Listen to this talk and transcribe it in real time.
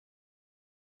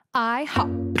I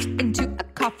hopped into a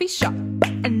coffee shop,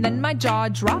 and then my jaw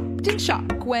dropped in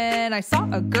shock when I saw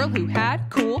a girl who had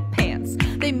cool pants.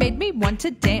 They made me want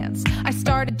to dance. I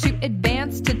started to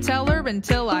advance to tell her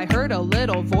until I heard a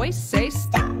little voice say,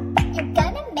 "Stop, you're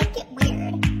gonna make it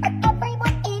weird for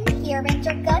everyone in here, and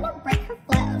you're gonna break her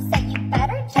flow, so you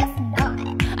better just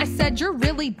not." I said, "You're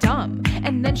really dumb,"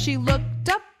 and then she looked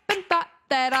up and thought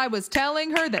that I was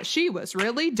telling her that she was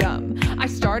really dumb. I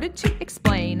started to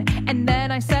explain, and then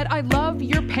I said, "I love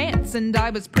your pants," and I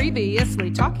was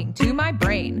previously talking to my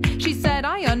brain. She said,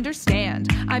 "I understand.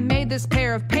 I made this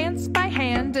pair of pants by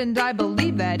hand, and I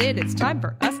believe that it is time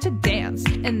for us to dance."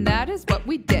 And that is what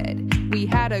we did. We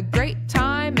had a great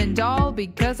time and all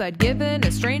because I'd given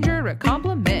a stranger a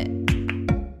compliment.